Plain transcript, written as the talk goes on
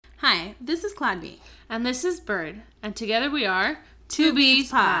Hi, this is Claude B. And this is Bird. And together we are Two Bees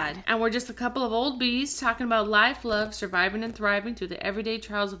Pod. And we're just a couple of old bees talking about life, love, surviving and thriving through the everyday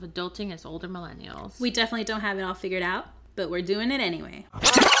trials of adulting as older millennials. We definitely don't have it all figured out, but we're doing it anyway.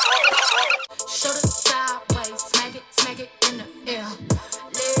 Shoulder sideways, smack it in the air.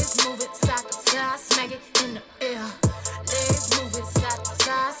 Legs move it side to side, smack it in the air. Legs move it side to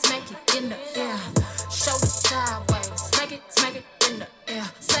side, smack it in the air. Shoulder sideways, smack it in the air.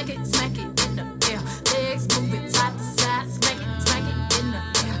 Smack it in the air. Legs move it side to side, smack it in the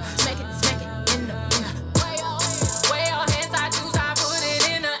air. Smack it in the air. Way your hands, I do, I put it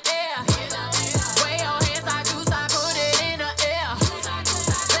in the air. Way your hands, I do, I put it in the air. Clap,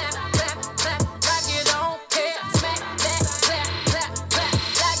 clap, clap, like you don't care. Smack that, clap, clap, clap,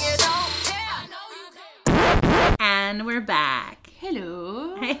 like you don't care. And we're back.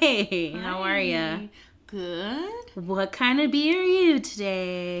 Hello. Hey, how are ya? Good. What kind of bee are you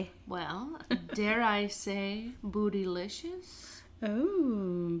today? Well, dare I say bootylicious?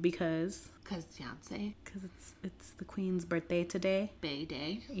 Oh, because Because Beyonce, it's the Queen's birthday today. Bay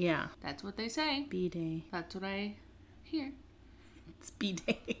Day. Yeah, That's what they say. bee day. That's what I hear. It's bee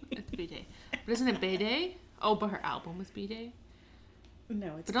day. It's B Day. But isn't it Bay Day? Oh, but her album was B Day.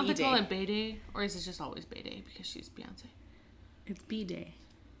 No, it's But don't bee they call day. it Bay Day? Or is it just always Bay Day because she's Beyonce? It's bee day,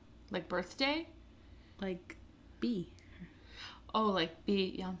 Like birthday? like bee. Oh, like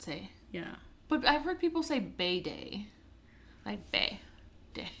Beyonce. Yeah. But I've heard people say Bay Day. Like Bay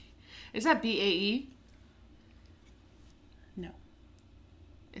Day. Is that B-A-E? No.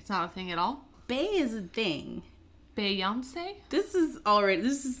 It's not a thing at all? Bay is a thing. Beyonce? This is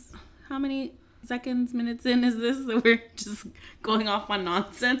how many minutes in is this that we're just going off on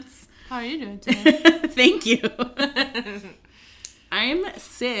nonsense? How are you doing today? Thank you. I'm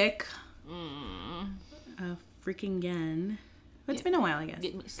sick. Freaking again. It's been a while, I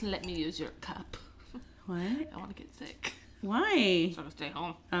guess. Let me use your cup. What? I want to get sick. Why? So I'm going to stay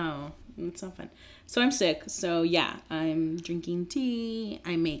home. Oh, it's not fun. So I'm sick. So yeah, I'm drinking tea.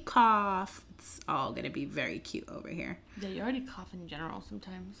 I may cough. It's all gonna be very cute over here. Yeah, you already cough in general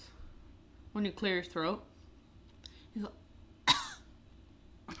sometimes. When you clear your throat. You go...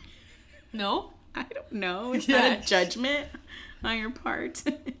 No? I don't know. Is Yeah. that a judgment on your part?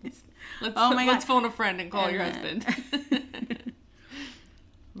 Let's phone a friend and call your And husband.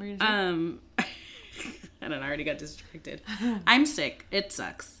 What are you gonna say? I don't know. I already got distracted. I'm sick. It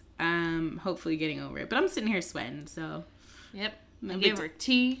sucks. Hopefully getting over it. But I'm sitting here sweating, so. Yep. I A gave bit- her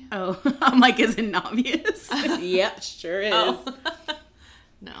tea. Oh, I'm like, is it obvious? Yep, sure is. Oh.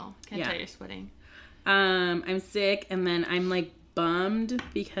 No, can't Yeah. tell you're sweating. I'm sick, and then I'm like bummed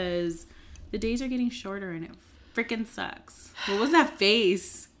because the days are getting shorter, and it freaking sucks. What was that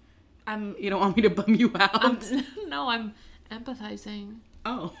face? You don't want me to bum you out? I'm empathizing.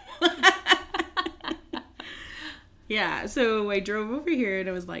 Oh. Yeah, so I drove over here, and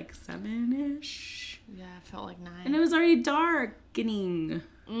it was like 7-ish. Yeah, I felt like 9. And it was already darkening.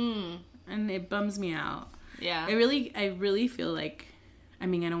 Mm. And it bums me out. Yeah. I really feel like, I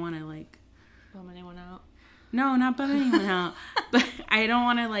don't want to like, Bum anyone out. no, not bum anyone out, but I don't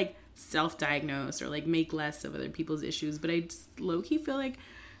want to like self-diagnose or like make less of other people's issues, but I just low-key feel like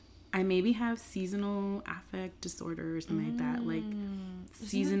I maybe have seasonal affect disorder or something like that, like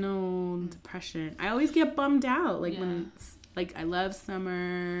seasonal depression. I always get bummed out, like when it's like I love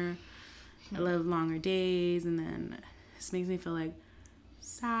summer, I love longer days, and then this makes me feel like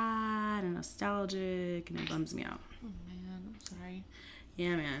sad and nostalgic, and it bums me out. Oh, man, I'm sorry.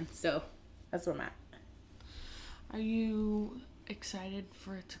 Yeah, man. So that's where I'm at. Are you excited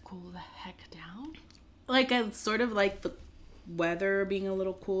for it to cool the heck down? Like I sort of like the weather being a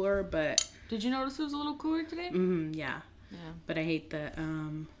little cooler, but Did you notice it was a little cooler today? yeah. Yeah. But I hate the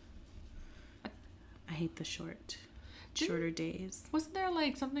shorter days. Wasn't there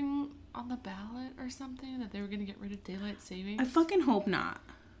like something on the ballot or something that they were gonna get rid of daylight savings? I fucking hope not.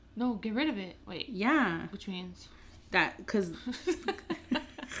 No, get rid of it. Wait. Yeah, Which means that because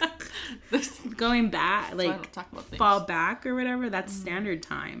going back, why I like don't talk about things. fall back or whatever, that's standard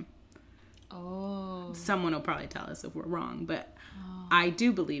time. Oh. Someone will probably tell us if we're wrong, but I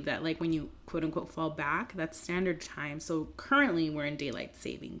do believe that like when you quote unquote fall back, that's standard time. So currently we're in daylight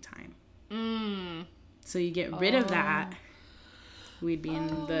saving time. So you get rid of that, we'd be in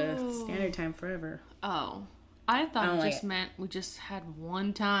the standard time forever. Oh. I thought don't it like just it. meant we just had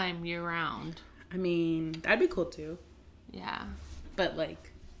one time year round. That'd be cool too, Yeah. but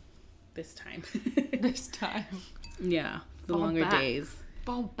like this time. This time. Yeah, the Fall longer back. days.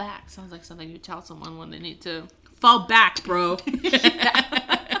 Fall back sounds like something you tell someone when they need to. Fall back, bro.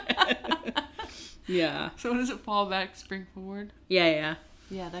 Yeah. So what does it fall back, spring forward? Yeah.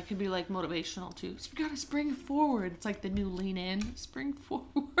 Yeah, that could be like motivational too. So we gotta spring forward. It's like the new lean in. Spring forward.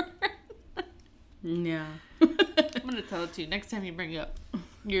 Yeah. I'm gonna tell it to you next time you bring up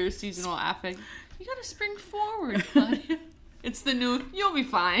your seasonal affect. You gotta spring forward, Claudia. It's the new. You'll be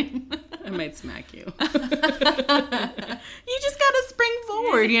fine. I might smack you. You just gotta spring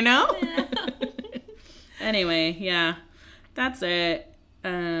forward, you know? Yeah. Anyway, yeah. That's it.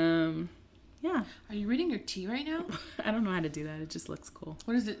 Yeah. Are you reading your tea right now? I don't know how to do that. It just looks cool.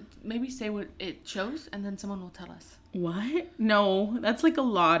 What is it? Maybe say what it shows, and then someone will tell us. What? No, that's like a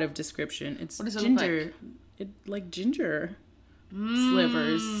lot of description. It's What does it ginger. look It like ginger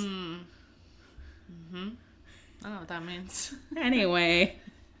slivers. I don't know what that means. Anyway.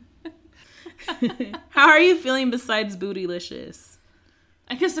 How are you feeling besides bootylicious?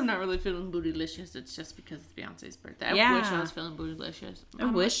 I guess I'm not really feeling bootylicious. It's just because it's Beyonce's birthday. I Yeah. wish I was feeling bootylicious. I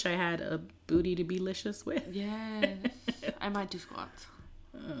wish I had a booty to be licious with. Yes. I might do squats.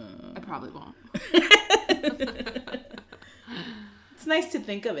 I probably won't. It's nice to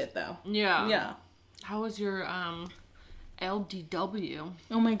think of it though. Yeah. Yeah. How was your LDW?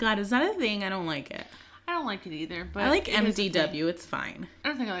 Oh my god, is that a thing? I don't like it. I don't like it either, but I like it is a thing. MDW. It's fine. I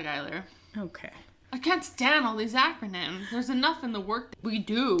don't think I like either. Okay. I can't stand all these acronyms. There's enough in the work that we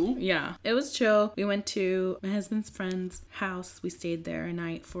do. Yeah. It was chill. We went to my husband's friend's house. We stayed there a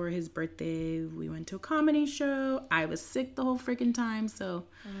night for his birthday. We went to a comedy show. I was sick the whole freaking time, so,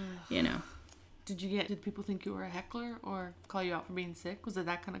 you know. Did people think you were a heckler or call you out for being sick? Was it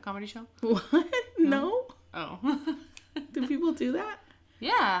that kind of comedy show? What? No? Oh. Do people do that?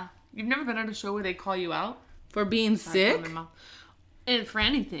 Yeah. You've never been at a show where they call you out? For being sick? And for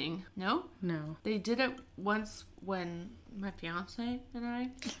anything. No? No. They did it once when my fiance and I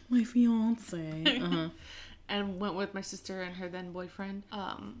My fiance. and went with my sister and her then boyfriend,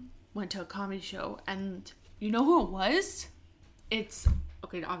 went to a comedy show. And you know who it was? It's,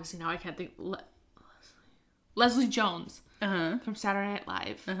 okay, obviously now I can't think. Leslie Jones from Saturday Night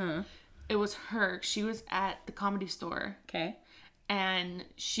Live. It was her. She was at the Comedy Store. Okay. And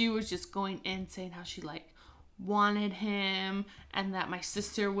she was just going in saying how she like wanted him and that my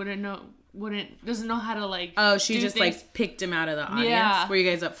sister doesn't know how to like She do just things. like picked him out of the audience. Yeah. Were you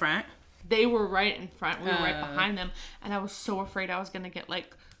guys up front? They were right in front. We were right behind them. And I was so afraid I was going to get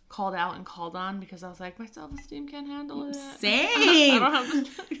like called out and called on because I was like, my self-esteem can't handle it. Same. I don't have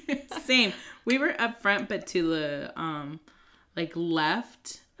to. Same. We were up front, but to the like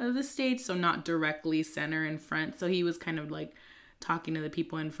left of the stage, so not directly center in front. So he was kind of like talking to the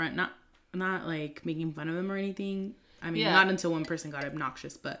people in front, not like making fun of them or anything. I mean, not until one person got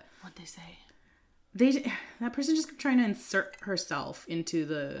obnoxious, but What'd they say? That person just kept trying to insert herself into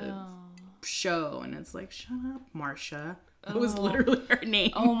the show, and it's like, shut up, Marsha. That was literally her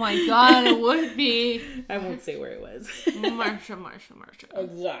name. Oh my god, it would be. I won't say where it was. Marsha.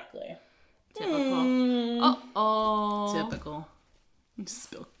 Exactly. Typical. Uh-oh. Typical. Just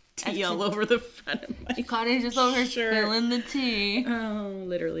spilled tea all over the front of my Claudia just over here shirt. spilling the tea. Oh,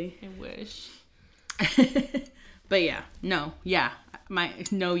 literally. I wish. But yeah, no. Yeah.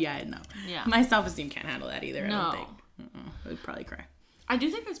 No. Yeah. My self-esteem can't handle that either, I No. don't think. I would probably cry. I do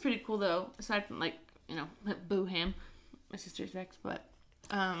think that's pretty cool though, aside from like, you know, boo him. My sister's ex, but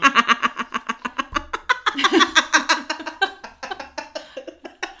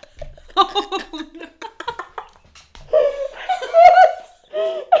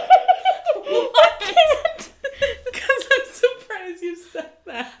Because I'm surprised you said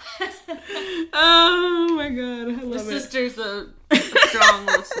that. Oh my god, I my love it. sister's a strong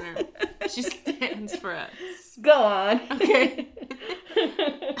listener. She stands for us. Go on. Okay.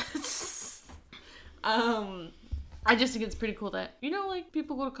 I just think it's pretty cool that, you know, like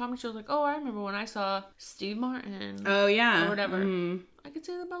people go to comedy shows like, oh, I remember when I saw Steve Martin. Oh yeah. Or whatever. Mm. I could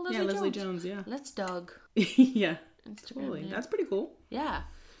say that about Leslie Yeah, Jones. Leslie Jones, yeah. Let's Doug. Yeah. Instagram. Totally. name. That's pretty cool. Yeah.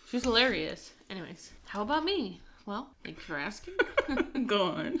 She's hilarious. Anyways, how about me? Well, thanks for asking. Go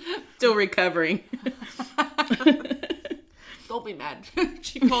on. Still recovering. Don't be mad.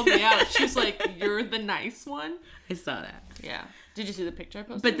 She called me out. She's like, you're the nice one. I saw that. Yeah. Did you see the picture I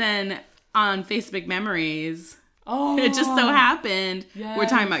posted? But then on Facebook Memories, oh, it just so happened. Yes. We're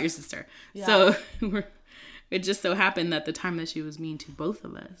talking about your sister. Yeah. So it just so happened that the time that she was mean to both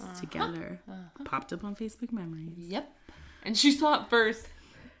of us together popped up on Facebook Memories. Yep. And she saw it first.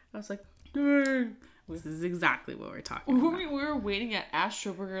 I was like, dang. This is exactly what we're talking about. We were waiting at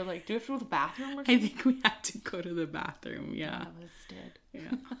Astro Burger, like, do we have to go to the bathroom or I something? think we had to go to the bathroom. Yeah. I was dead.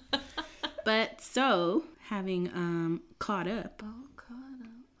 Yeah. But so, having caught up, Oh, God.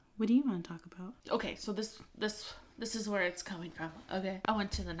 what do you want to talk about? Okay, so this is where it's coming from. Okay. I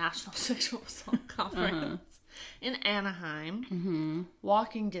went to the National Sexual Assault Conference. in Anaheim,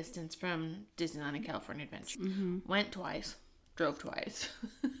 walking distance from Disneyland and California Adventure. Went twice, drove twice.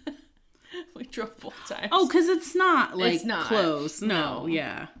 We drove both times. Oh, because it's not like It's not. close. No, No.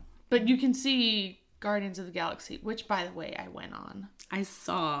 yeah. But you can see Guardians of the Galaxy, which, by the way, I went on. I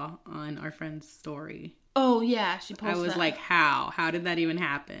saw on our friend's story. Oh, yeah, she posted I was that. like, how? How did that even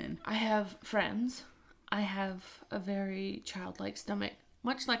happen? I have friends. I have a very childlike stomach,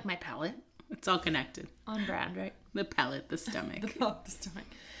 much like my palate. It's all connected. On brand, right? The pellet, the stomach. The stomach.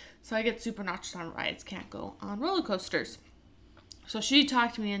 So I get super nauseous on rides, can't go on roller coasters. So she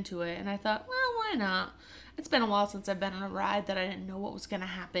talked me into it, and I thought, well, why not? It's been a while since I've been on a ride that I didn't know what was going to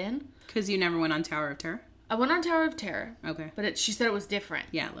happen. Because you never went on Tower of Terror? I went on Tower of Terror. Okay. But she said it was different.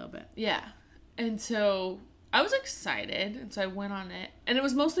 Yeah, a little bit. Yeah. And so I was excited, and so I went on it. And it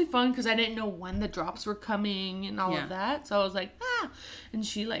was mostly fun because I didn't know when the drops were coming and all Yeah. of that. So I was like, And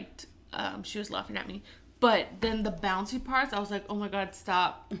she liked, she was laughing at me. But then the bouncy parts, I was like, oh my god,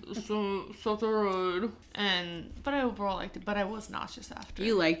 stop. So rude. But I overall liked it, but I was nauseous after.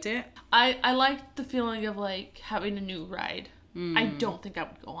 You liked it? I liked the feeling of like having a new ride. I don't think I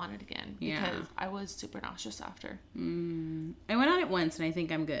would go on it again because Yeah. I was super nauseous after. I went on it once and I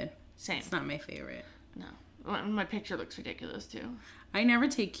think I'm good. Same. It's not my favorite. No. My picture looks ridiculous too. I never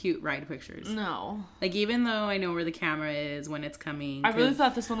take cute ride pictures. No. Like, even though I know where the camera is when it's coming. I really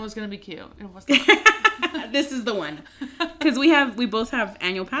thought this one was going to be cute. It was not. This is the one. Because we both have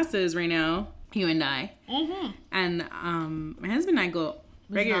annual passes right now, you and I. Mm-hmm. And my husband and I go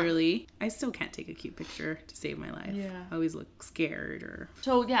regularly. I still can't take a cute picture to save my life. Yeah. I always look scared or...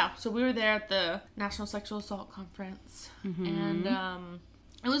 So we were there at the National Sexual Assault Conference. And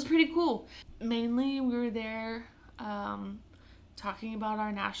it was pretty cool. Mainly we were there talking about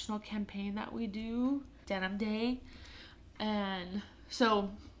our national campaign that we do, Denim Day. And so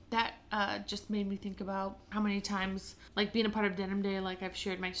that just made me think about how many times, like, being a part of Denim Day, like, I've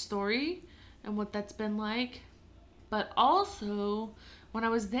shared my story and what that's been like. But also, when I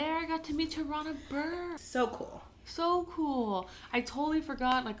was there, I got to meet Tarana Burr. So cool. So cool. I totally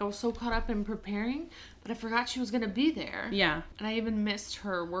forgot, like, I was so caught up in preparing, but I forgot she was going to be there. Yeah. And I even missed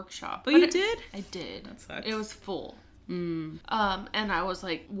her workshop. But you did? I did. That sucks. It was full. And I was,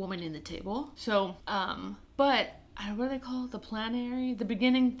 like, woman in the table. So, but... what do they call it? The plenary? The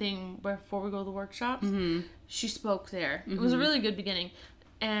beginning thing before we go to the workshops. She spoke there. It was a really good beginning.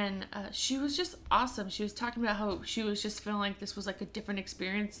 And she was just awesome. She was talking about how she was just feeling like this was like a different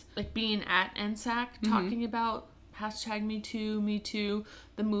experience. Like being at NSAC, talking about #MeToo,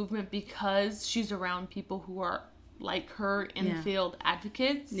 the movement, because she's around people who are like her in the field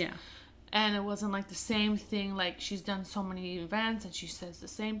advocates. Yeah. And it wasn't like the same thing, like she's done so many events and she says the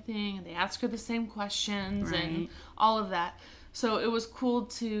same thing and they ask her the same questions and all of that. So it was cool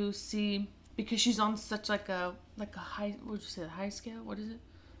to see, because she's on such like a high, what would you say, a high scale? What is it?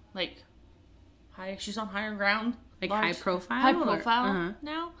 Like high, she's on higher ground. Like high profile? High profile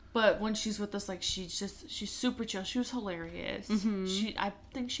now. But when she's with us, like she's super chill. She was hilarious. I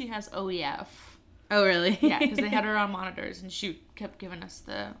think she has OEF. Oh, really? Yeah, because they had her on monitors and she kept giving us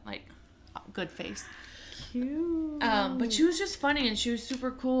the like good face. Cute. But she was just funny and she was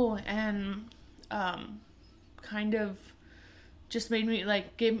super cool and kind of just made me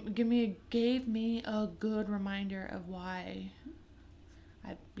like gave me a good reminder of why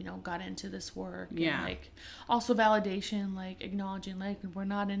I got into this work. Yeah. And like also validation, like acknowledging like we're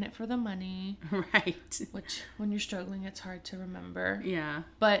not in it for the money. Right. Which when you're struggling it's hard to remember. Yeah.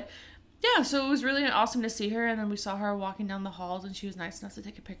 But yeah, so it was really awesome to see her, and then we saw her walking down the halls, and she was nice enough to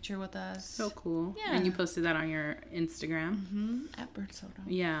take a picture with us. So cool. Yeah. And you posted that on your Instagram. At Bird Soda.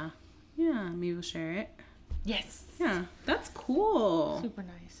 Yeah. Yeah, maybe we'll share it. Yes. Yeah, that's cool. Super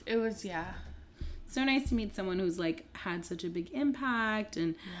nice. It was, yeah. So nice to meet someone who's like had such a big impact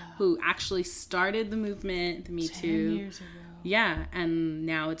and who actually started the movement, the Me 10 Too. years ago. Yeah, and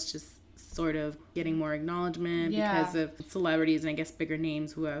now it's just sort of getting more acknowledgement Yeah. because of celebrities and I guess bigger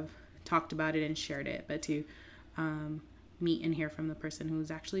names who have talked about it and shared it, but to meet and hear from the person who's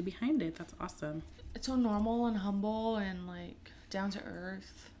actually behind it, that's awesome. It's so normal and humble and like down to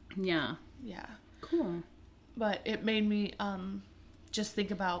earth. Yeah. Yeah. Cool. But it made me just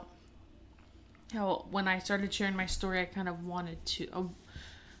think about how when I started sharing my story, I kind of wanted to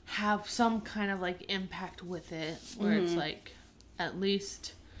have some kind of like impact with it, where it's like at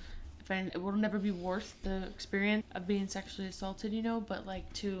least it will never be worth the experience of being sexually assaulted, but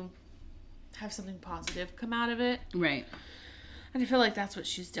like to have something positive come out of it. Right. And I feel like that's what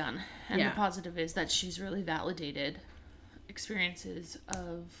she's done. And Yeah. the positive is that she's really validated experiences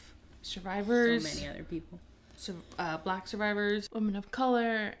of survivors. So many other people. Black survivors, women of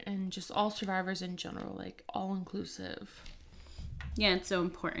color, and just all survivors in general, like all inclusive. Yeah, it's so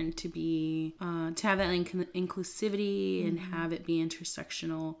important to be to have that inclusivity and have it be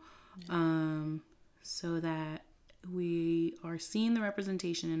intersectional, so that we are seeing the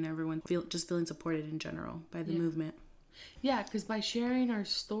representation and everyone feeling supported in general by the movement. Yeah, because by sharing our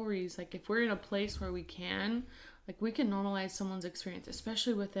stories, like if we're in a place where we can, like we can normalize someone's experience,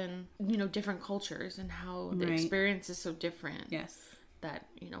 especially within, you know, different cultures and how the experience is so different. Yes. That,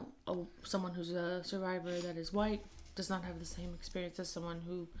 you know, someone who's a survivor that is white does not have the same experience as someone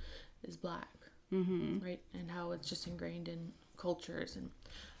who is Black. Right? And how it's just ingrained in cultures, and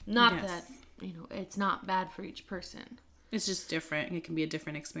not that, you know, it's not bad for each person. It's just different. It can be a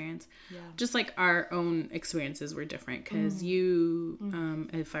different experience. Yeah. Just like our own experiences were different, because you,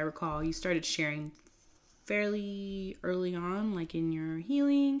 if I recall, you started sharing fairly early on, like in your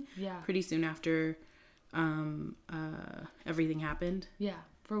healing. Yeah. Pretty soon after everything happened. Yeah.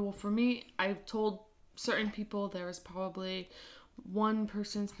 For me, I told certain people, there was probably one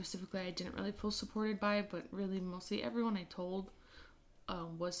person specifically I didn't really feel supported by, but really mostly everyone I told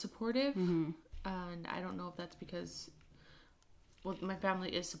was supportive. And I don't know if that's because, well, my family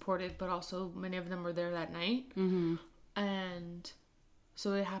is supportive, but also many of them were there that night. And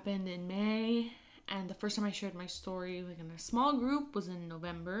so it happened in May, and the first time I shared my story, like in a small group, was in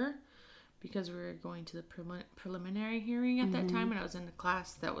November, because we were going to the preliminary hearing at that time, and I was in a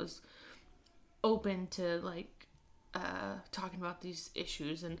class that was open to like talking about these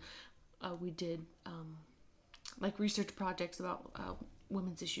issues, and we did like research projects about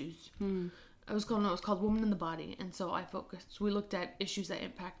women's issues. It was called Women in the Body, and so we looked at issues that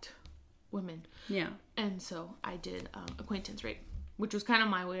impact women. Yeah. And so I did acquaintance rape, which was kind of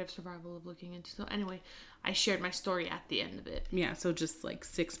my way of survival, of looking into. So anyway, I shared my story at the end of it. Yeah, so just like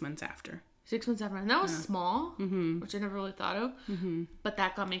 6 months after. 6 months after. And that was small, which I never really thought of. But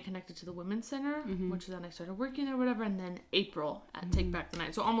that got me connected to the Women's Center, which then I started working there or whatever. And then April at Take Back the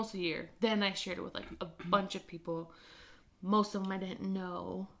Night. So almost a year. Then I shared it with like a bunch of people. Most of them I didn't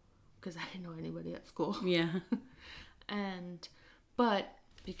know, because I didn't know anybody at school. Yeah. But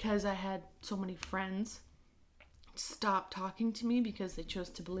because I had so many friends stop talking to me because they chose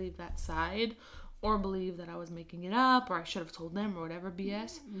to believe that side, or believe that I was making it up, or I should have told them, or whatever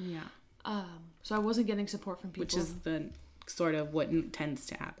BS. Yeah. So I wasn't getting support from people. Which is the sort of what tends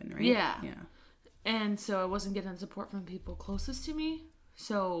to happen, right? Yeah. Yeah. And so I wasn't getting support from people closest to me.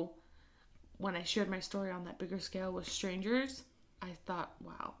 So when I shared my story on that bigger scale with strangers, I thought,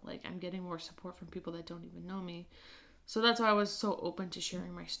 wow, like I'm getting more support from people that don't even know me. So that's why I was so open to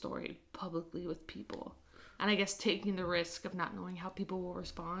sharing my story publicly with people. And I guess taking the risk of not knowing how people will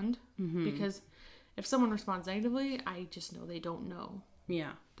respond. Because if someone responds negatively, I just know they don't know.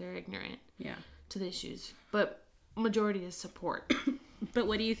 Yeah. They're ignorant. Yeah. To the issues. But majority is support. But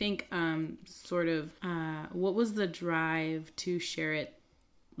what do you think, what was the drive to share it,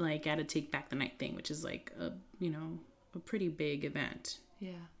 like, at a Take Back the Night thing, which is like a pretty big event.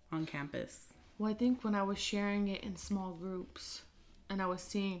 Yeah. On campus. Well, I think when I was sharing it in small groups, and I was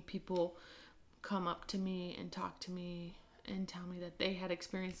seeing people come up to me and talk to me and tell me that they had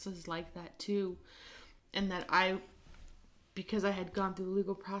experiences like that too, and that because I had gone through the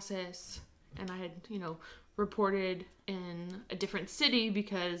legal process and I had, reported in a different city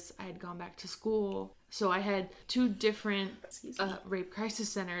because I had gone back to school. So I had 2 different rape crisis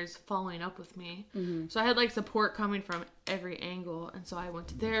centers following up with me. So I had like support coming from every angle. And so I went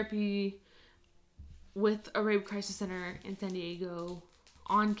to therapy with a rape crisis center in San Diego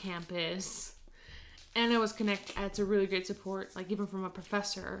on campus. And I had some really great support, like even from a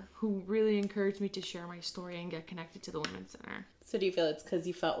professor who really encouraged me to share my story and get connected to the Women's Center. So do you feel it's because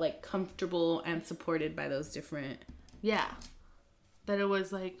you felt like comfortable and supported by those different... Yeah. That it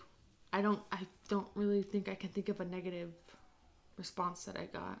was like, I don't really think I can think of a negative response that I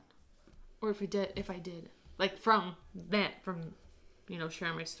got. Or if I did. Like from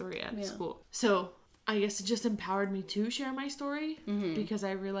sharing my story at school. So I guess it just empowered me to share my story, because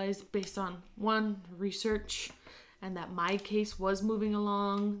I realized, based on research, and that my case was moving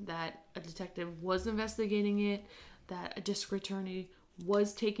along, that a detective was investigating it, that a district attorney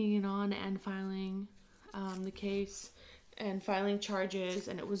was taking it on and filing the case and filing charges,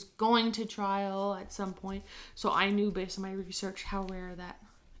 and it was going to trial at some point. So I knew, based on my research, how rare that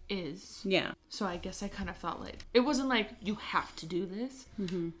is. Yeah. So I guess I kind of felt like it wasn't like you have to do this,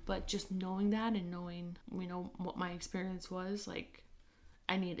 but just knowing that and knowing, what my experience was, like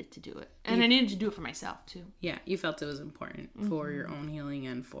I needed to do it. And I needed to do it for myself too. Yeah. You felt it was important for your own healing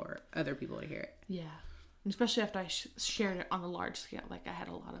and for other people to hear it. Yeah. And especially after I shared it on a large scale. Like I had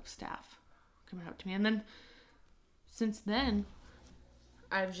a lot of staff coming up to me. And then since then,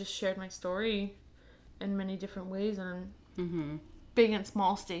 I've just shared my story in many different ways on big and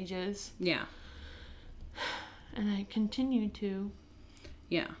small stages. Yeah. And I continue to.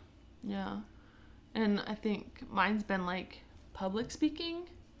 Yeah. Yeah. And I think mine's been like public speaking.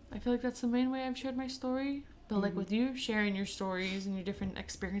 I feel like that's the main way I've shared my story. But like with you sharing your stories and your different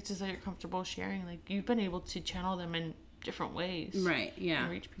experiences that you're comfortable sharing, like you've been able to channel them in different ways. Right, yeah.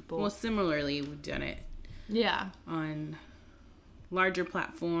 And reach people. Well, similarly, we've done it. Yeah. On larger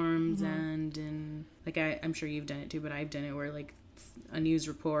platforms and in, like, I'm sure you've done it too, but I've done it where, like, a news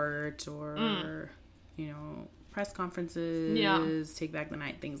report or, you know, press conferences, Take Back the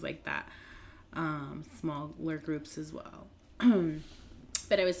Night, things like that. Smaller groups as well.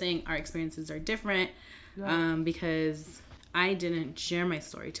 But I was saying our experiences are different because I didn't share my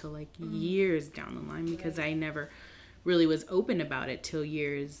story till like years down the line because I never really was open about it till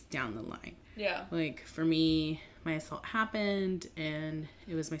years down the line. Yeah. Like for me, my assault happened and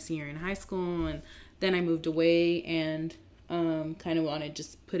it was my senior year in high school, and then I moved away and kind of wanted to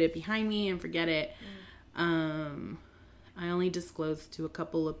just put it behind me and forget it. I only disclosed to a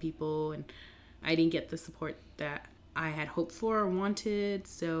couple of people and I didn't get the support that I had hoped for or wanted,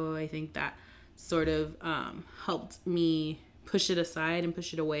 so I think that sort of helped me push it aside and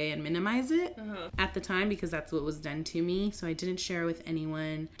push it away and minimize it at the time, because that's what was done to me. So I didn't share with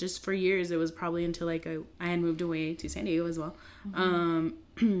anyone. Just for years, it was probably until like I had moved away to San Diego as well.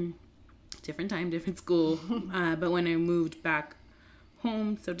 Different time, different school. But when I moved back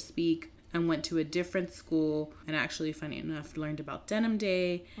home, so to speak, and went to a different school and actually, funny enough, learned about Denim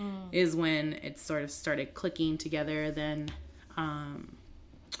Day is when it sort of started clicking together. Then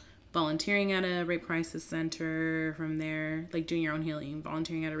volunteering at a rape crisis center, from there, like doing your own healing,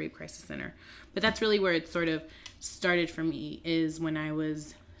 volunteering at a rape crisis center. But that's really where it sort of started for me, is when I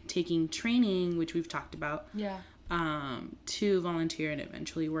was taking training, which we've talked about, to volunteer and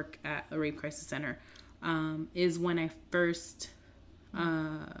eventually work at a rape crisis center, is when I first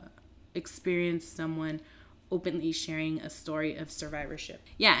experienced someone openly sharing a story of survivorship.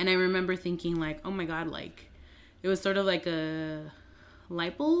 Yeah, and I remember thinking like, oh my God, like it was sort of like a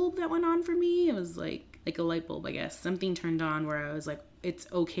light bulb that went on for me. It was like a light bulb, I guess. Something turned on where I was like, it's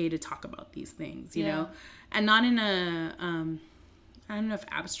okay to talk about these things, you know? And not in a, I don't know if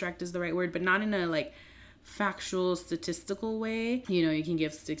abstract is the right word, but not in a like factual, statistical way. You know, you can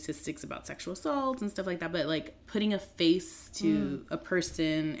give statistics about sexual assault and stuff like that, but like putting a face to a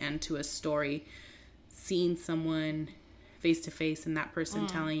person and to a story, seeing someone face to face and that person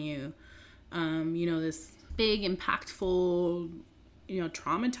telling you, you know, this big, impactful, you know,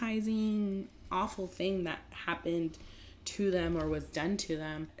 traumatizing, awful thing that happened to them or was done to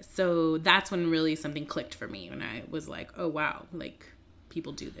them. So that's when really something clicked for me, when I was like, oh wow, like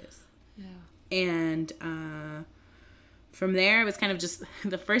people do this. Yeah. And from there, it was kind of just,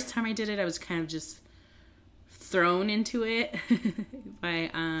 the first time I did it, I was kind of just thrown into it by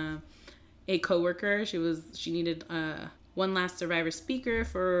a coworker. She needed one last survivor speaker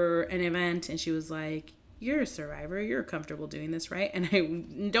for an event, and she was like, you're a survivor, you're comfortable doing this, right? And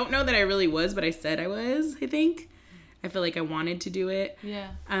I don't know that I really was, but I said I was, I think. I feel like I wanted to do it. Yeah.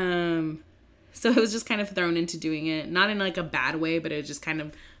 So I was just kind of thrown into doing it, not in like a bad way, but it just kind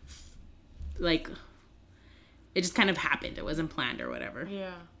of like, it just kind of happened. It wasn't planned or whatever.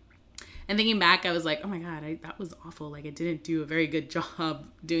 Yeah. And thinking back, I was like, oh my God, that was awful. Like, I didn't do a very good job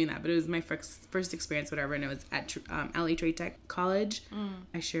doing that. But it was my first experience, whatever. And it was at LA Trade Tech College.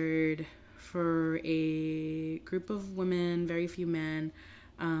 I shared for a group of women, very few men.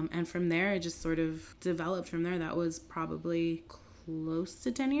 And from there, it just sort of developed from there. That was probably close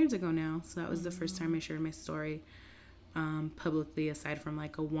to 10 years ago now. So that was the first time I shared my story publicly, aside from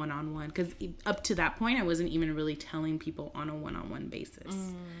like a one-on-one. Because up to that point, I wasn't even really telling people on a one-on-one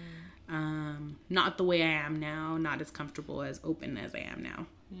basis. Not the way I am now, not as comfortable, as open as I am now.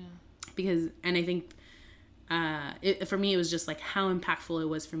 Yeah. Because, and I think for me, it was just like how impactful it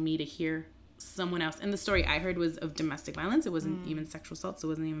was for me to hear someone else. And the story I heard was of domestic violence. It wasn't even sexual assault, so it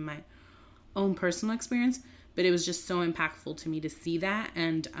wasn't even my own personal experience. But it was just so impactful to me to see that.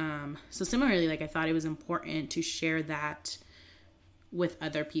 And so similarly, like I thought it was important to share that with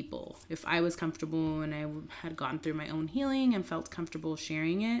other people. If I was comfortable and I had gone through my own healing and felt comfortable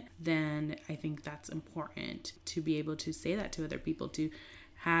sharing it, then I think that's important to be able to say that to other people, to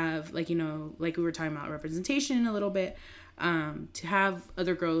have, like, you know, like we were talking about representation a little bit, to have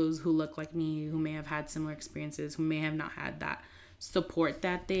other girls who look like me, who may have had similar experiences, who may have not had that support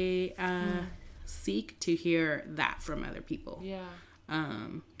that they seek, to hear that from other people. Yeah.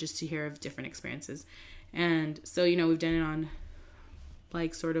 Just to hear of different experiences. And so, you know, we've done it on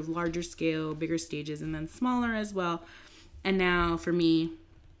like sort of larger scale, bigger stages, and then smaller as well. And now for me,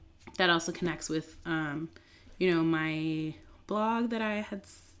 that also connects with, my blog that I had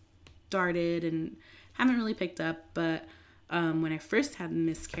started and haven't really picked up. But when I first had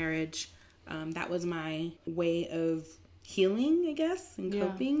miscarriage, that was my way of healing, I guess, and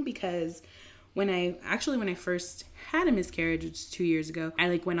coping, because when I first had a miscarriage, which was 2 years ago,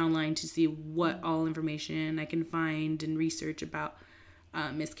 I went online to see what all information I can find and research about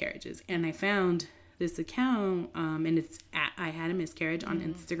miscarriages. And I found this account, and it's at I Had a Miscarriage on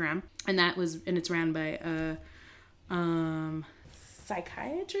Instagram. And it's ran by a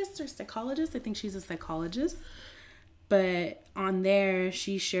psychiatrist or psychologist. I think she's a psychologist. But on there,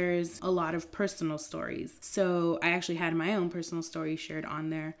 she shares a lot of personal stories. So I actually had my own personal story shared on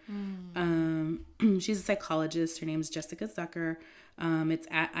there. She's a psychologist. Her name is Jessica Zucker. It's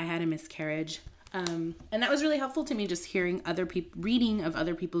at I Had a Miscarriage. And that was really helpful to me, just hearing reading of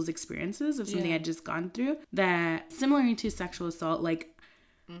other people's experiences of something I'd just gone through. That, similar to sexual assault,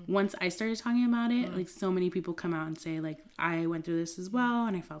 once I started talking about it, so many people come out and say, I went through this as well,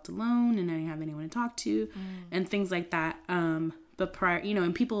 and I felt alone, and I didn't have anyone to talk to, and things like that. But prior,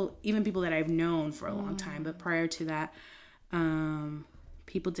 and people that I've known for a long time, but prior to that,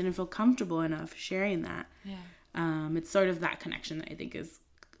 people didn't feel comfortable enough sharing that. Yeah. It's sort of that connection that I think is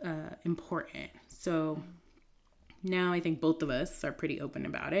important. So now I think both of us are pretty open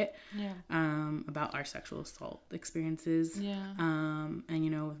about it. Yeah. About our sexual assault experiences. Yeah.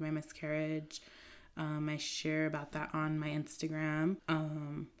 And with my miscarriage, I share about that on my Instagram.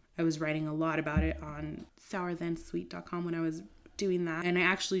 I was writing a lot about it on sourthansweet.com when I was doing that. And I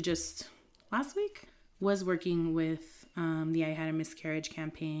actually just last week was working with the I Had a Miscarriage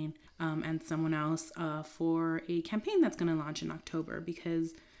campaign and someone else for a campaign that's going to launch in October,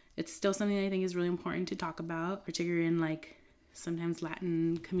 because it's still something that I think is really important to talk about, particularly in sometimes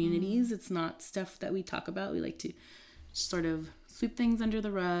Latin communities. It's not stuff that we talk about. We like to sort of sweep things under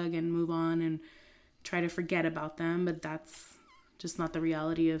the rug and move on and try to forget about them, but that's just not the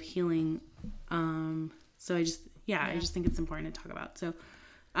reality of healing. So I just think it's important to talk about. So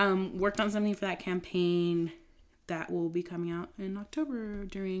worked on something for that campaign that will be coming out in October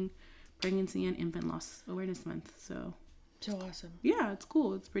during Pregnancy and Infant Loss Awareness Month. So awesome. Yeah, it's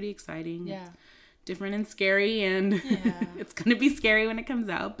cool. It's pretty exciting. Yeah. It's different and scary, and it's going to be scary when it comes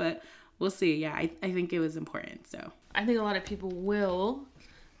out, but we'll see. Yeah, I think it was important. So I think a lot of people will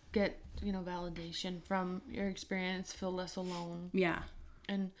get, validation from your experience, feel less alone. Yeah.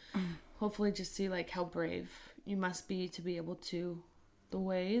 And hopefully just see how brave you must be to be able to, the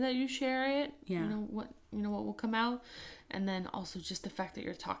way that you share it, what will come out. And then also just the fact that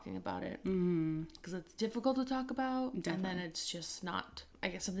you're talking about it, because it's difficult to talk about. Definitely. And then it's just not, I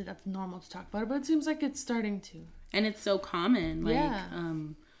guess, something that's normal to talk about, but it seems like it's starting to. And it's so common.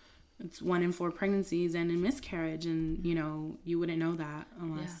 It's 1 in 4 pregnancies and a miscarriage, and you wouldn't know that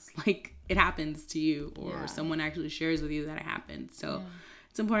unless it happens to you or someone actually shares with you that it happened. So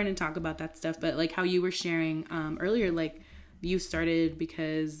it's important to talk about that stuff. But how you were sharing earlier, you started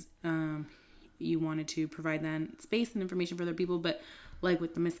because you wanted to provide that space and information for other people, but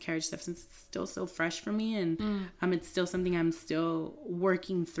with the miscarriage stuff, since it's still so fresh for me, and it's still something I'm still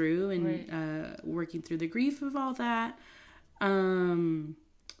working through, and working through the grief of all that.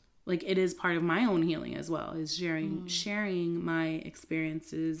 It is part of my own healing as well, is sharing my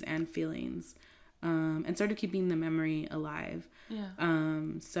experiences and feelings, and sort of keeping the memory alive. Yeah.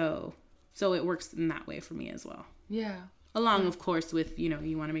 So it works in that way for me as well. Yeah. Along, of course, with,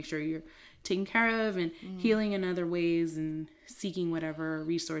 you want to make sure you're taken care of and healing in other ways, and seeking whatever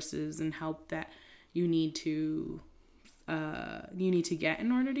resources and help that you need to get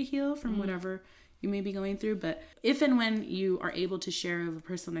in order to heal from whatever you may be going through. But if and when you are able to share of a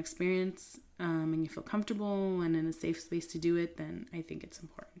personal experience, and you feel comfortable and in a safe space to do it, then I think it's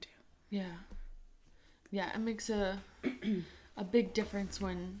important too. Yeah. Yeah, it makes a big difference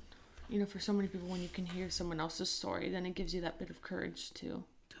when, for so many people, when you can hear someone else's story, then it gives you that bit of courage to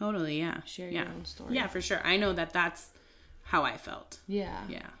totally, share your own story. Yeah, for sure. I know that's how I felt. Yeah.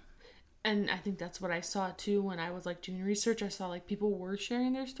 Yeah. And I think that's what I saw too when I was doing research. I saw people were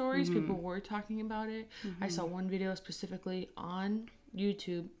sharing their stories. People were talking about it. I saw one video specifically on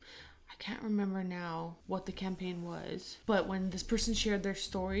YouTube. I can't remember now what the campaign was, but when this person shared their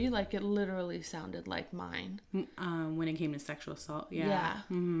story, it literally sounded like mine. When it came to sexual assault. Yeah. Yeah.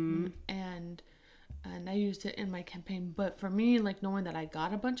 Mm-hmm. And I used it in my campaign. But for me, knowing that I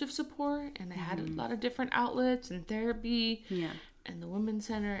got a bunch of support, and I had a lot of different outlets and therapy, and the Women's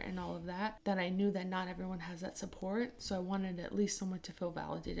Center and all of that I knew that not everyone has that support. So I wanted at least someone to feel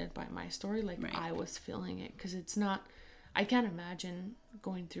validated by my story, I was feeling it, because it's not, I can't imagine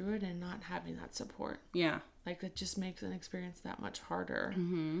going through it and not having that support. Yeah. Like, it just makes an experience that much harder.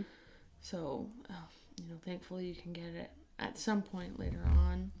 Mm-hmm. So, thankfully you can get it at some point later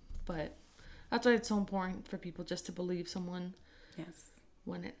on. But that's why it's so important for people just to believe someone. Yes.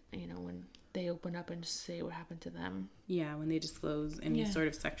 When when they open up and just say what happened to them. Yeah, when they disclose any sort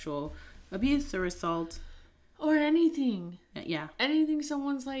of sexual abuse or assault. Or anything. Yeah. Anything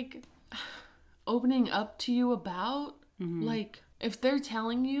someone's, like, opening up to you about. Mm-hmm. Like, if they're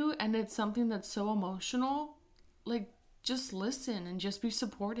telling you and it's something that's so emotional, like, just listen and just be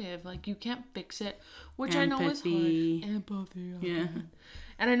supportive. Like, you can't fix it, which I know is hard. Empathy. Yeah.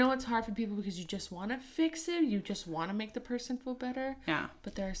 And I know it's hard for people because you just want to fix it. You just want to make the person feel better. Yeah.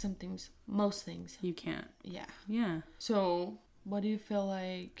 But there are some things, most things. You can't. Yeah. Yeah. So, what do you feel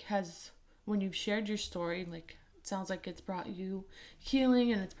like when you've shared your story, like, it sounds like it's brought you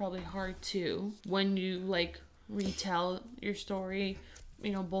healing, and it's probably hard too when you, like, retell your story,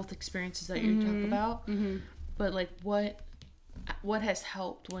 both experiences that you talk about. Mm-hmm. But, like, what has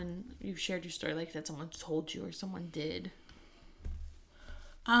helped when you've shared your story, like, that someone told you or someone did?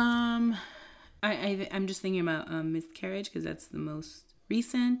 I'm just thinking about miscarriage because that's the most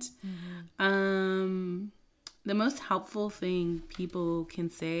recent. Mm-hmm. The most helpful thing people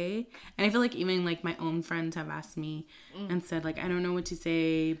can say, and I feel like even, like, my own friends have asked me and said, like, I don't know what to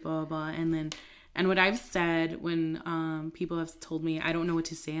say, blah, blah, and what I've said when people have told me I don't know what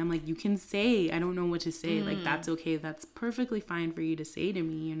to say, I'm like, you can say I don't know what to say. Like, that's okay. That's perfectly fine for you to say to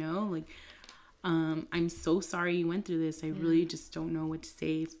me, like, I'm so sorry you went through this. I really just don't know what to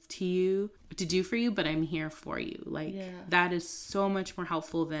say to you, what to do for you, but I'm here for you. Like, that is so much more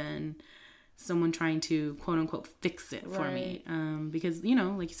helpful than someone trying to quote unquote fix it for me. Because,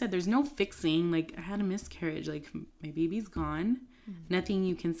 like you said, there's no fixing. Like, I had a miscarriage, like, my baby's gone. Nothing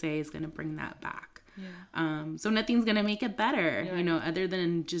you can say is going to bring that back. So nothing's going to make it better, other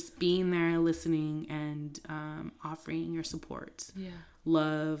than just being there, listening, and offering your support,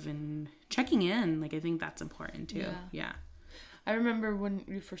 love, and checking in. Like, I think that's important too. Yeah. I remember when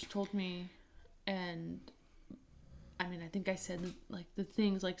you first told me, and I mean, I think I said, like, the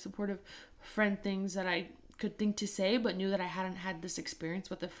things, like, supportive friend things that I could think to say, but knew that I hadn't had this experience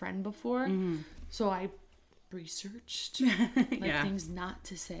with a friend before. So I researched things not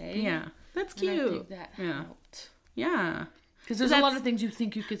to say. Yeah, that's cute. And I think that helped. Yeah, because there's a lot of things you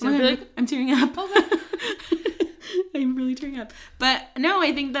think you could say. Like, I'm tearing up. I'm really tearing up. But no,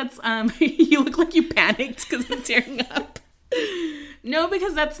 I think that's you look like you panicked because I'm tearing up. No,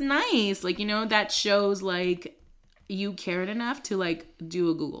 because that's nice. Like, that shows, like, you cared enough to, like, do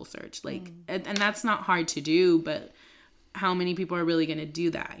a Google search. Like, and that's not hard to do, but how many people are really going to do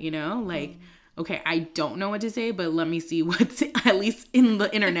that, Like, okay, I don't know what to say, but let me see what's at least in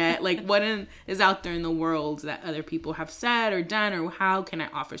the internet, like, what is out there in the world that other people have said or done, or how can I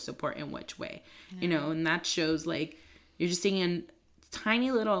offer support in which way, and that shows, like, you're just taking a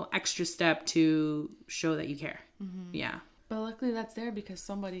tiny little extra step to show that you care. Yeah. But luckily that's there because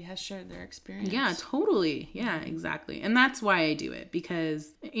somebody has shared their experience. Yeah, totally. Yeah, exactly. And that's why I do it,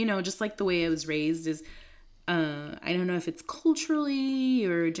 because, just like the way I was raised is, I don't know if it's culturally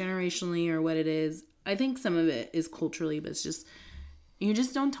or generationally or what it is. I think some of it is culturally, but it's just, you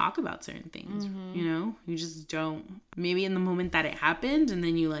just don't talk about certain things, you just don't. Maybe in the moment that it happened, and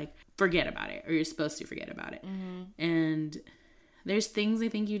then you, like, forget about it, or you're supposed to forget about it. And there's things I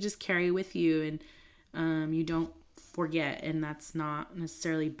think you just carry with you, and you don't forget, and that's not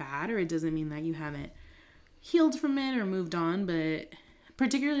necessarily bad, or it doesn't mean that you haven't healed from it or moved on, but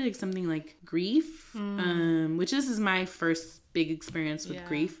particularly, like, something like grief, which this is my first big experience with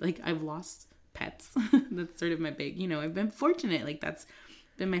grief. Like, I've lost pets. That's sort of my big, I've been fortunate. Like, that's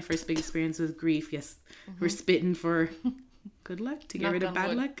been my first big experience with grief. Yes, we're spitting for good luck to get rid of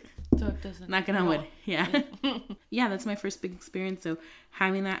bad luck. So it doesn't. Knocking on wood. Yeah. Yeah, that's my first big experience. So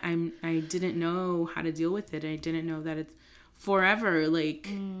having that, I didn't know how to deal with it. I didn't know that it's forever. Like,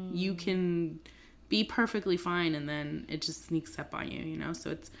 you can be perfectly fine, and then it just sneaks up on you, so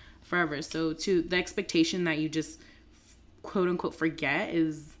it's forever. So the expectation that you just quote unquote forget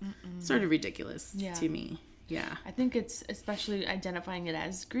is sort of ridiculous to me. Yeah. I think it's especially identifying it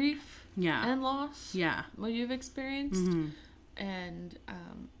as grief and loss. Yeah. What you've experienced. And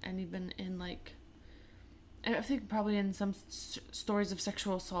even in, like, I think probably in some stories of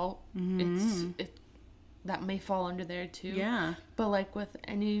sexual assault, that may fall under there too. Yeah. But, like, with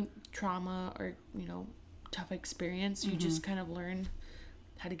any trauma or, tough experience, you just kind of learn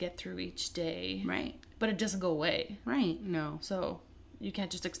how to get through each day. Right. But it doesn't go away. Right. No. So you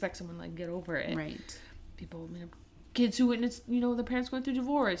can't just expect someone, like, get over it. Right. People kids who witness, their parents going through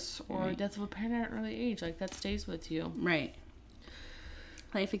divorce or Right. death of a parent at an early age. Like, that stays with you. Right.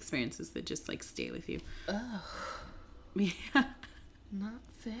 Life experiences that just, like, stay with you. Ugh. Yeah. Not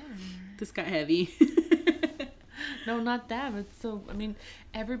fair. This got heavy. No, not that. But so, I mean,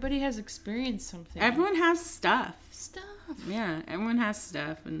 everybody has experienced something. Everyone has stuff. Stuff. Yeah, everyone has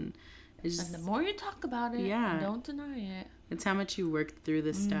stuff, and it's just, And the more you talk about it, Yeah. don't deny it. it's how much you worked through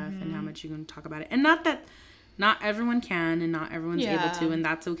this stuff and how much you're going to talk about it. And not that not everyone can and not everyone's able Yeah. to, and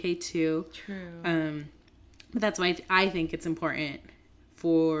that's okay too. True. But that's why I think it's important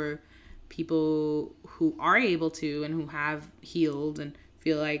for people who are able to and who have healed and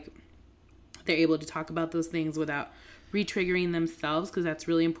feel like they're able to talk about those things without re-triggering themselves, because that's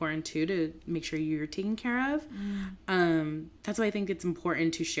really important too, to make sure you're taken care of. That's why I think it's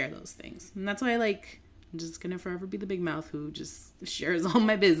important to share those things. And that's why I'm just gonna forever be the big mouth who just shares all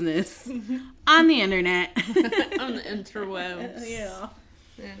my business on the internet. On the interwebs. Yeah.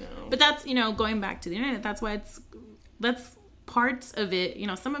 I know. But that's, going back to the internet, that's why that's parts of it,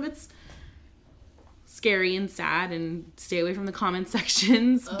 some of it's scary and sad and stay away from the comment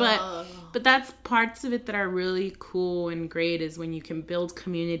sections, but that's parts of it that are really cool and great, is when you can build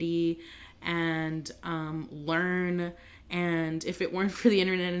community and learn. And if it weren't for the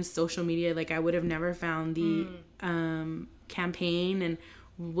internet and social media, I would have never found the campaign and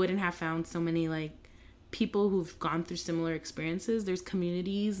wouldn't have found so many people who've gone through similar experiences. There's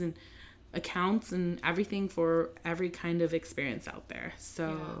communities and accounts and everything for every kind of experience out there.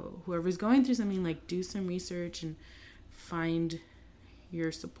 So whoever's going through something, do some research and find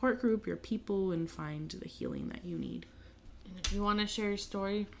your support group, your people, and find the healing that you need. And if you want to share your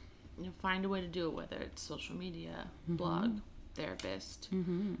story, find a way to do it, whether it's social media, blog, therapist.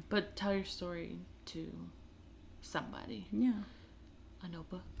 But tell your story to somebody. Yeah. A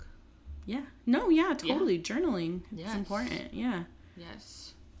notebook. Yeah. No, yeah, totally. Journaling. Yes. It's important. Yeah.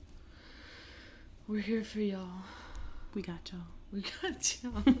 Yes. We're here for y'all. We got y'all. We got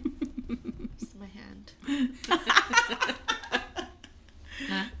y'all. It's my hand.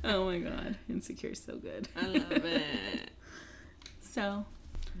 Oh my God. Insecure is so good. I love it. So,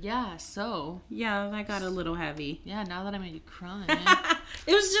 Yeah, so. yeah, that got a little heavy. Yeah, now that I made you cry.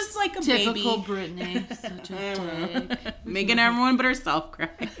 It was just like a Typical baby. Brittany. Such a dick. Making everyone but herself cry.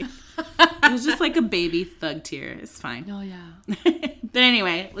 It was just like a baby thug tear. It's fine. Oh, yeah. But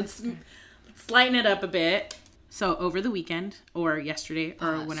anyway, let's lighten it up a bit. So over the weekend or yesterday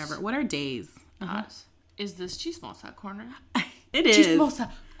or Us. whenever, what are days? Us. Is this Chismosa Corner? It is.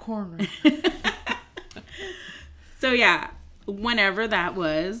 Chismosa Corner. So yeah, whenever that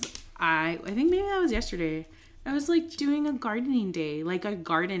was, I think maybe that was yesterday. I was doing a gardening day, a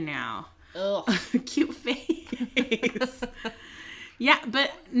garden now. Ugh. Cute face. Yeah,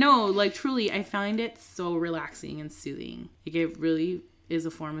 but no, truly, I find it so relaxing and soothing. It really is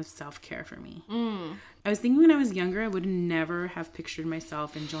a form of self-care for me. I was thinking when I was younger, I would never have pictured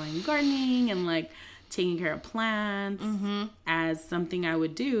myself enjoying gardening and taking care of plants as something I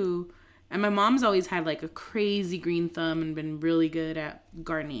would do. And my mom's always had a crazy green thumb and been really good at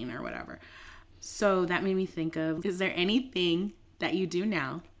gardening or whatever. So that made me think of, is there anything that you do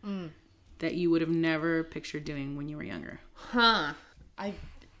now that you would have never pictured doing when you were younger? Huh. I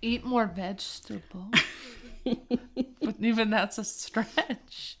eat more vegetables. But even that's a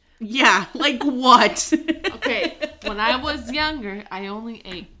stretch. Yeah, what? Okay, when I was younger, I only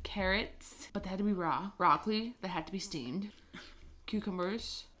ate carrots, but they had to be raw. Broccoli, that had to be steamed.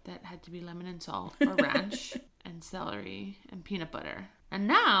 Cucumbers, that had to be lemon and salt or ranch. And celery and peanut butter. And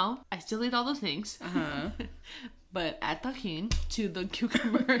now, I still eat all those things. But add tahini to the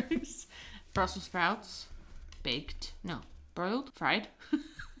cucumbers. Brussels sprouts, baked. No, broiled, fried.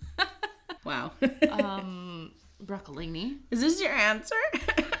 Wow. Broccolini. Is this your answer?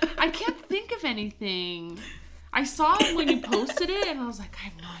 I can't think of anything. I saw it when you posted it, and I was like, I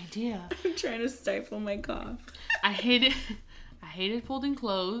have no idea. I'm trying to stifle my cough. I hated folding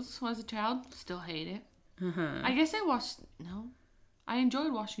clothes when I was a child. Still hate it. I guess I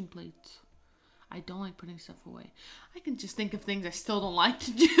enjoyed washing plates. I don't like putting stuff away. I can just think of things I still don't like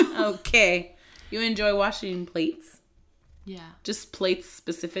to do. Okay. You enjoy washing plates? Yeah. Just plates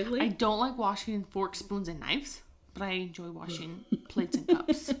specifically? I don't like washing forks, spoons, and knives, but I enjoy washing plates and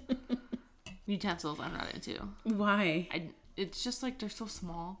cups. Utensils I'm not into. Why? It's just they're so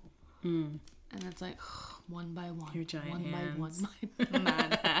small. And it's one by one. Your giant one hands. by one. My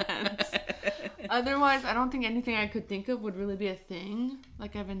mad hands. Otherwise, I don't think anything I could think of would really be a thing.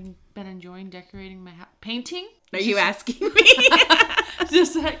 I've been enjoying decorating my house. Painting? Are you asking me?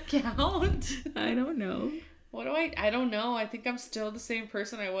 Does that count? I don't know. I don't know. I think I'm still the same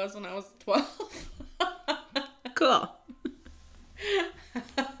person I was when I was 12. Cool.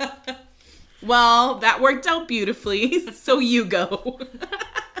 Well, that worked out beautifully. So you go.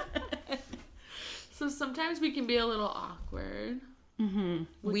 So sometimes we can be a little awkward.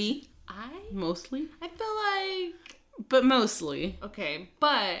 We? I Mostly? feel like... But mostly. Okay,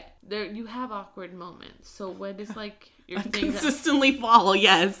 but you have awkward moments. So what is like your thing that... Consistently fall,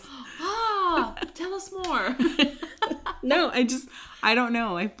 yes. Tell us more. No, I don't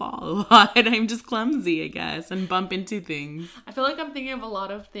know. I fall a lot. I'm just clumsy, I guess, and bump into things. I feel like I'm thinking of a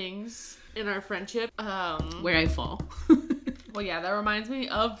lot of things in our friendship. Where I fall. Well, yeah, that reminds me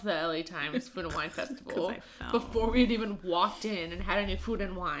of the LA Times Food and Wine Festival. 'Cause I fell. Before we had even walked in and had any food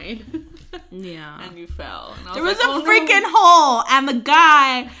and wine. Yeah. And you fell. And I There was like, a "Oh, no." freaking hole, and the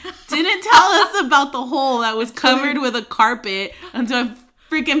guy didn't tell us about the hole that was covered with a carpet until I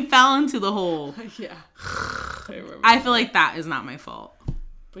freaking fell into the hole. Yeah. I feel like that is not my fault.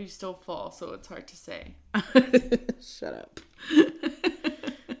 But you still fall, so it's hard to say. Shut up.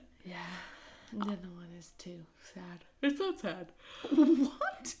 Yeah. And the other one is too sad. It's not sad.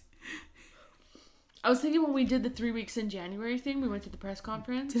 What? I was thinking when we did the 3 weeks in January thing, we went to the press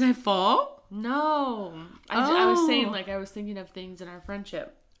conference. Did I fall? No. I was saying, like, I was thinking of things in our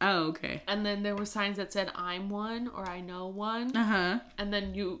friendship. Oh, okay. And then there were signs that said, I'm one, or I know one. Uh-huh. And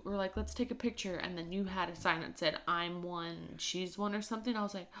then you were like, let's take a picture. And then you had a sign that said, I'm one, she's one, or something. I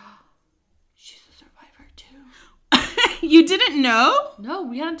was like, oh, she's a survivor too. You didn't know? No,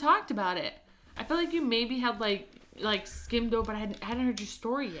 we hadn't talked about it. I feel like you maybe had, like skimmed over, but I hadn't heard your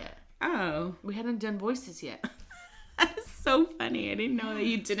story yet. Oh. We hadn't done voices yet. That's so funny. I didn't know that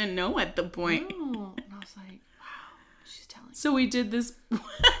you didn't know at the point. No. And I was like, wow, she's telling me. So we did this.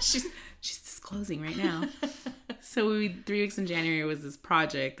 she's disclosing right now. So 3 weeks in January was this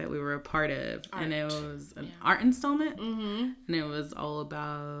project that we were a part of, and it was an art installment. Mm-hmm. And it was all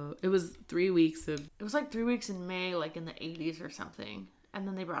about. It was 3 weeks of. It was like 3 weeks in May, like in the 80s or something, and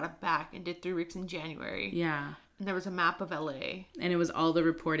then they brought it back and did 3 weeks in January. Yeah. And there was a map of LA, And it was all the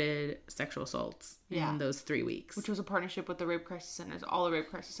reported sexual assaults in those 3 weeks. which was a partnership with the rape crisis centers, all the rape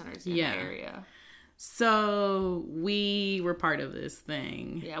crisis centers in the area. So we were part of this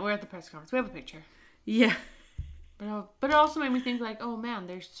thing. Yeah, we're at the press conference. We have a picture. Yeah. But it also made me think, like, oh man,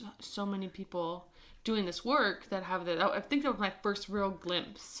 there's so many people doing this work that have the. I think that was my first real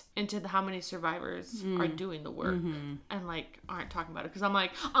glimpse into how many survivors are doing the work and like aren't talking about it. Because I'm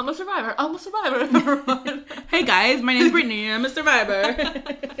like, I'm a survivor. Hey guys, my name's Brittany. I'm a survivor.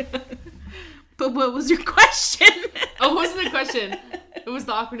 But what was your question? Oh, what was the question? It was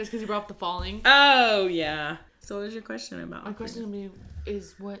the awkwardness because you brought up the falling. Oh yeah. So what was your question about? My question to me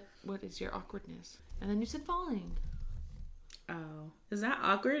is, what is your awkwardness? And then you said falling. Oh, is that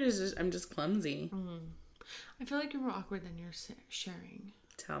awkward? I'm just clumsy. I feel like you're more awkward than you're sharing.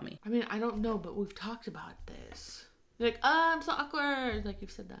 Tell me. I mean, I don't know, but we've talked about this. You're like, oh, I'm so awkward. Like,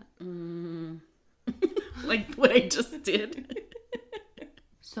 you've said that. Like what I just did.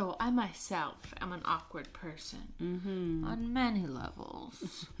 So, I myself am an awkward person. On many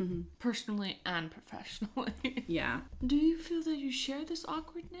levels. Personally and professionally. Yeah. Do you feel that you share this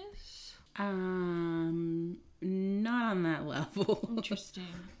awkwardness? Not on that level. Interesting.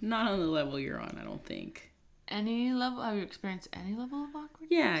 Not on the level you're on, I don't think. Any level? Have you experienced any level of awkwardness?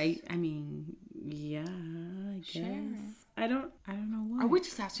 Yeah, I mean, yeah, I guess. Sure. I don't know why. Are we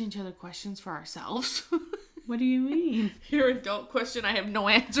just asking each other questions for ourselves? What do you mean? Your adult question I have no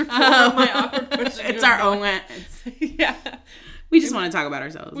answer for. My awkward question. It's our own answer. Yeah. We just want to talk about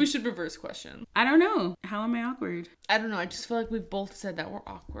ourselves. We should reverse question. I don't know. How am I awkward? I don't know. I just feel like we both said that we're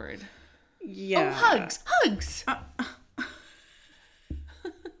awkward. Yeah. Oh, hugs.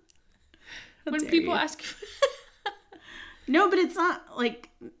 When people ask you. No, but it's not like,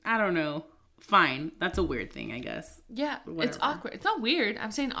 I don't know. Fine. That's a weird thing, I guess. Yeah, it's Whatever. awkward. It's not weird.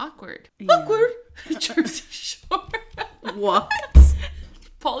 I'm saying awkward. Yeah. Awkward. Jersey Shore. What?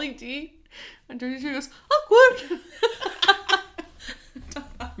 Pauly D. And Jersey Shore goes, awkward.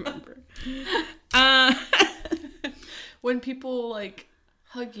 I remember. When people like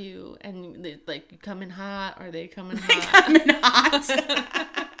hug you and they like you come in hot or they come in hot.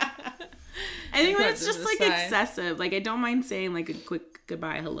 I think when it's Because just of like the side. excessive. Like I don't mind saying like a quick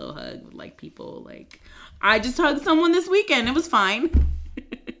goodbye, hello hug with like people. Like I just hugged someone this weekend. It was fine.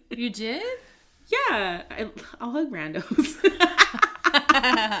 You did? Yeah, I'll hug randos.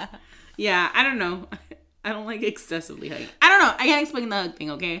 Yeah, I don't know. I don't like excessively hugging. I don't know. I can't explain the hug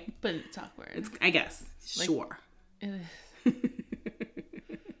thing, okay? But it's awkward. I guess. Like- Sure.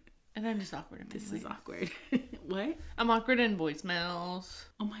 And I'm just awkward in my This way. is awkward. What? I'm awkward in voicemails.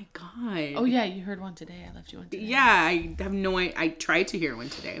 Oh my god. Oh yeah, you heard one today. I left you one today. Yeah, I have no idea. I tried to hear one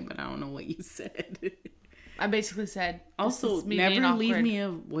today, but I don't know what you said. I basically said, Also, never leave me a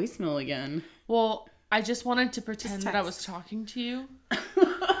voicemail again. Well, I just wanted to pretend that I was talking to you.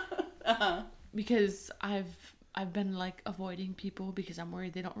 Because I've been like avoiding people because I'm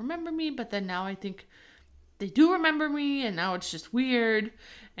worried they don't remember me, but then now I think they do remember me, and now it's just weird.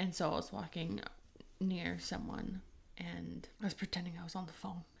 And so I was walking near someone and I was pretending I was on the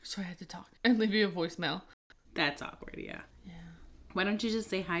phone, so I had to talk and leave you a voicemail. That's awkward. Yeah. Why don't you just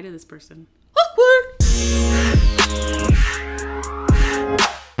say hi to this person? Awkward.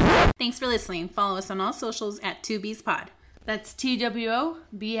 Thanks for listening. Follow us on all socials at 2Bs Pod. That's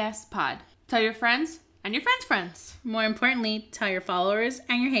TWOBS Pod. Tell your friends and your friends' friends. More importantly, tell your followers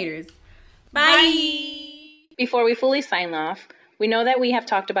and your haters. Bye! Before we fully sign off, we know that we have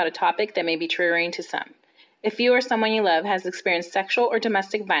talked about a topic that may be triggering to some. If you or someone you love has experienced sexual or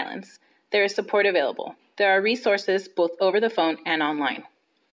domestic violence, there is support available. There are resources both over the phone and online.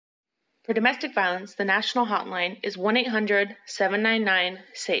 For domestic violence, the national hotline is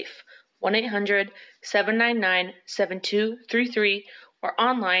 1-800-799-SAFE, 1-800-799-7233, or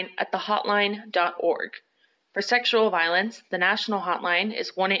online at thehotline.org. For sexual violence, the national hotline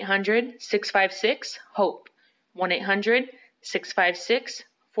is 1-800-656-HOPE,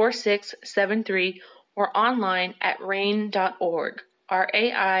 1-800-656-4673, or online at rainn.org,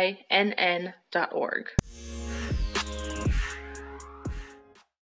 RAINN.org.